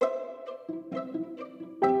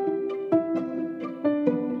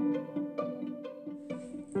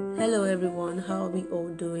Hello everyone, how are we all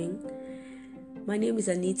doing? My name is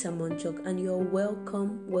Anita Monchok and you're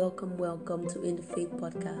welcome to In the Faith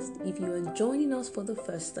Podcast. If you are joining us for the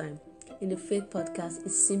first time, In the Faith Podcast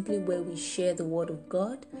is simply where we share the Word of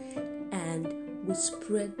God and we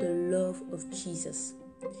spread the love of Jesus.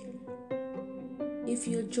 If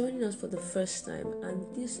you're joining us for the first time and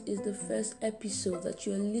this is the first episode that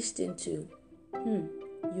you're listening to,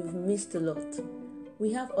 you've missed a lot.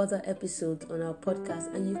 We have other episodes on our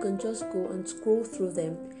podcast and you can just go and scroll through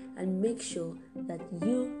them and make sure that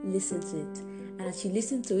you listen to it. And as you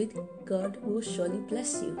listen to it, God will surely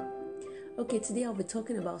bless you. Okay, today I'll be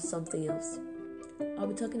talking about something else. I'll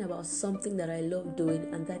be talking about something that I love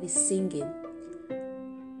doing, and that is singing.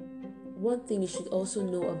 One thing you should also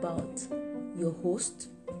know about your host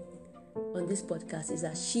on this podcast is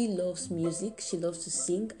that she loves music. She loves to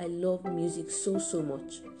sing. I love music so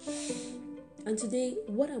much. And today,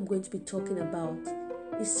 what I'm going to be talking about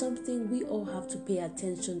is something we all have to pay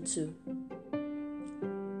attention to.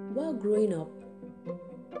 While growing up,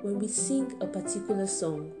 when we sing a particular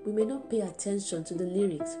song, we may not pay attention to the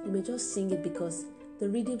lyrics. We may just sing it because the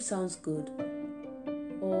rhythm sounds good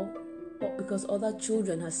or because other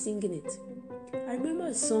children are singing it. I remember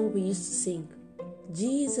a song we used to sing.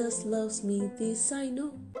 Jesus loves me, this I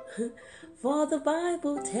know, for the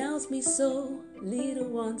Bible tells me so. Little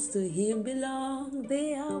ones to him belong,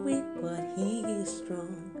 they are weak but he is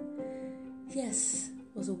strong. Yes,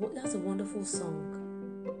 that's a wonderful song.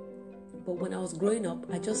 But when I was growing up,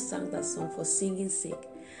 I just sang that song for singing's sake.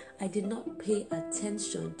 I did not pay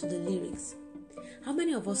attention to the lyrics. How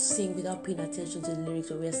many of us sing without paying attention to the lyrics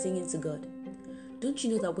when we are singing to God? Don't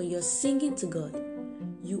you know that when you're singing to God,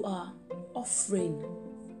 you are offering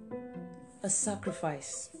a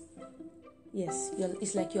sacrifice? Yes,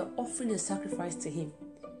 it's like you're offering a sacrifice to Him.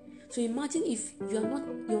 So imagine if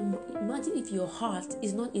your heart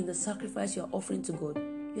is not in the sacrifice you're offering to God.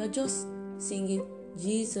 You're just singing,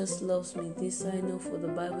 Jesus loves me, this I know, for the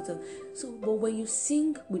Bible tells. But when you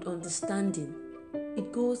sing with understanding,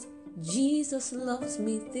 it goes, Jesus loves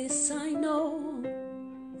me, this I know,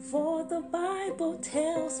 for the Bible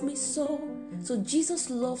tells me so. So Jesus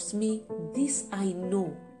loves me, this I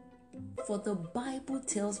know, for the Bible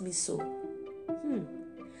tells me so.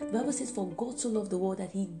 The Bible says, for God so loved the world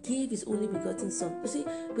that He gave His only begotten Son. You see,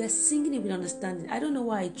 we are singing it with understanding. I don't know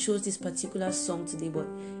why I chose this particular song today, but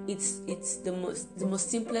it's the most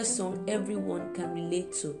simplest song everyone can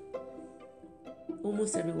relate to.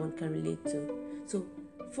 Almost everyone can relate to. So,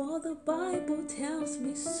 for the Bible tells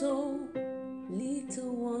me so.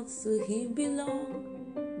 Little ones to Him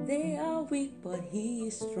belong. They are weak, but He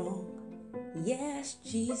is strong. Yes,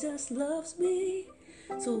 Jesus loves me.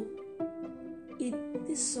 So,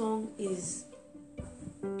 this song is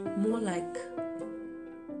more like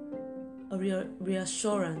a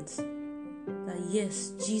reassurance that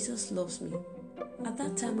yes, Jesus loves me. At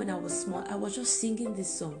that time when I was small, I was just singing this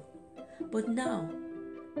song. But now,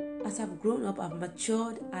 as I've grown up, I've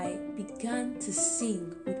matured, I began to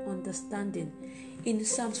sing with understanding. In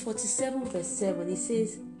Psalms 47 verse 7, it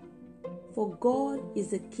says, for God is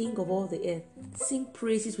the King of all the earth. Sing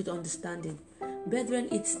praises with understanding. Brethren,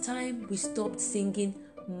 it's time we stopped singing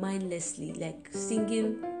mindlessly, like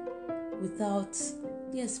singing without,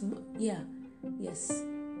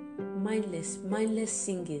 mindless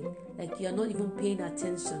singing, like you're not even paying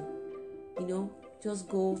attention. Just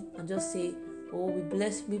go and just say, oh, we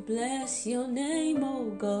bless your name, oh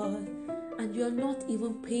God. And you're not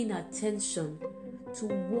even paying attention to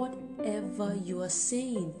whatever you are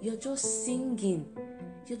saying. You're just singing.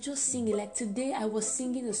 Like today, I was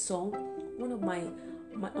singing a song.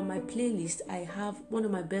 On my playlist, I have one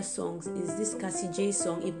of my best songs is this Cassie J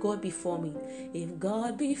song, If God Be For Me. If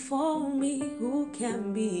God be for me, who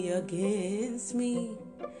can be against me?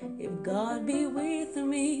 If God be with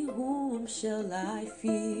me, whom shall I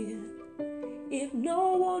fear? If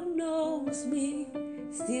no one knows me,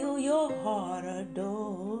 still your heart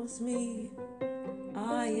adores me.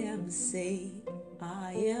 I am saved,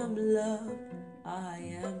 I am loved, I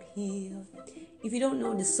am healed. If you don't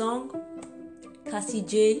know the song, Cassie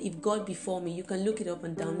J, If God Be For Me, you can look it up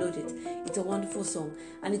and download it. It's a wonderful song.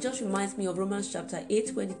 And it just reminds me of Romans chapter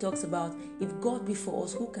 8 when it talks about, if God be for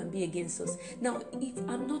us, who can be against us? Now, if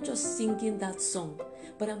I'm not just singing that song,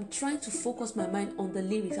 but I'm trying to focus my mind on the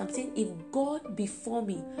lyrics. I'm saying, if God be for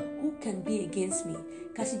me, who can be against me?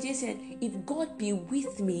 Cassie J said, if God be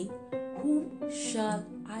with me, whom shall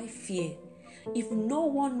I fear? If no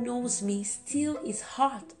one knows me, still his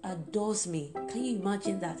heart adores me. Can you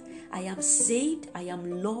imagine that? I am saved, I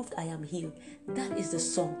am loved, I am healed. That is the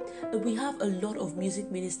song. We have a lot of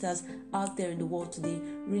music ministers out there in the world today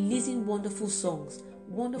releasing wonderful songs.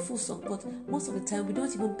 wonderful song, but most of the time we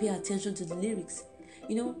don't even pay attention to the lyrics.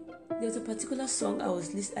 There's a particular song I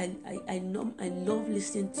love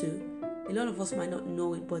listening to. A lot of us might not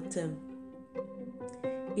know it, but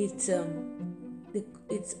it's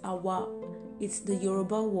the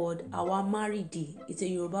Yoruba word awa maridi. It's a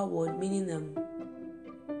Yoruba word meaning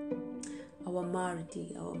awa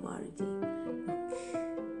maridi.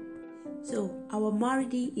 So awa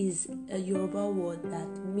maridi is a Yoruba word that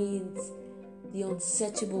means the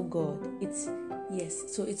unsearchable God.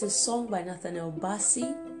 So it's a song by Nathaniel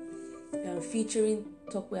Bassey, featuring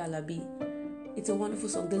Tokwe Alabi. It's a wonderful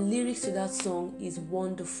song. The lyrics to that song is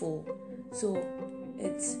wonderful. So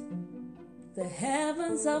it's the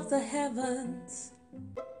heavens of the heavens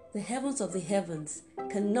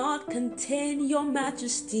cannot contain your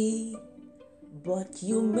majesty, but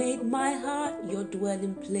you made my heart your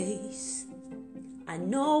dwelling place. I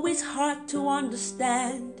know it's hard to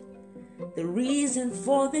understand the reason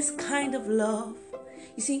for this kind of love.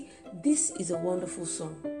 You see, this is a wonderful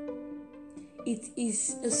song. It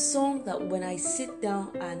is a song that when I sit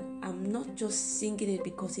down and I'm not just singing it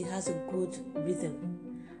because it has a good rhythm,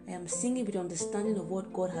 I am singing with understanding of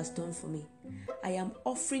what God has done for me. I am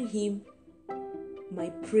offering Him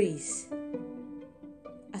my praise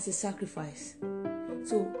as a sacrifice.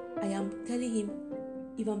 So I am telling Him,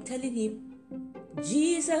 if I'm telling Him,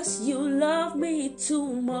 Jesus, you love me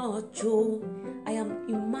too much, oh, I am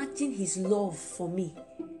imagining His love for me,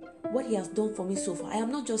 what He has done for me so far. I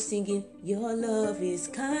am not just singing, your love is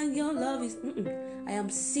kind, your love is... I am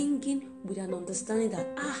singing with an understanding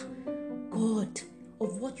that, God,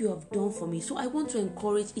 of what you have done for me. So I want to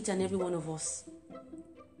encourage each and every one of us.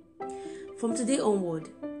 From today onward,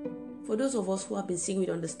 for those of us who have been singing with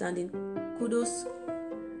understanding, kudos.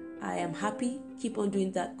 I am happy. Keep on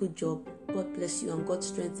doing that good job. God bless you and God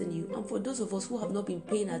strengthen you. And for those of us who have not been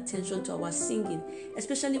paying attention to our singing,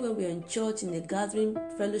 especially when we are in church, in a gathering,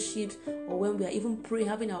 fellowships, or when we are even praying,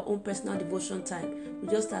 having our own personal devotion time, we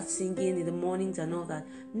just start singing in the mornings and all that.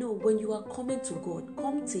 No, when you are coming to God,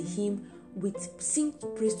 come to Him sing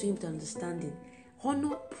praise to Him with understanding.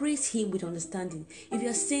 Honor, praise Him with understanding. If you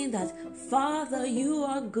are saying that, Father, you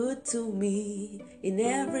are good to me in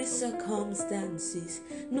every circumstances.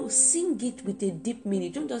 No, sing it with a deep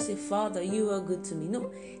meaning. Don't just say, Father, you are good to me.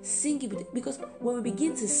 No, sing it because when we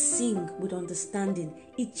begin to sing with understanding,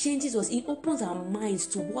 it changes us. It opens our minds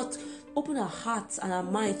to open our hearts and our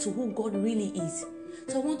minds to who God really is.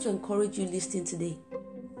 So I want to encourage you listening today.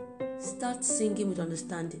 Start singing with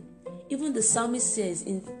understanding. Even the psalmist says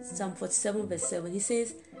in Psalm 47 verse 7, he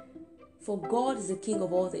says, for God is the King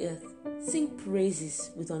of all the earth. Sing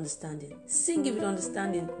praises with understanding. Sing it with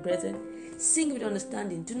understanding, brethren. Sing it with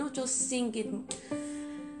understanding. Do not just sing it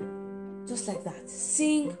just like that.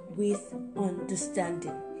 Sing with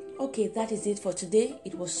understanding. Okay, that is it for today.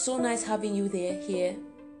 It was so nice having you here.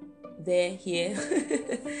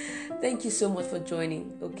 Thank you so much for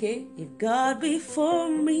joining. Okay, if God be for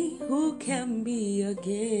me, who can be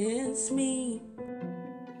against me?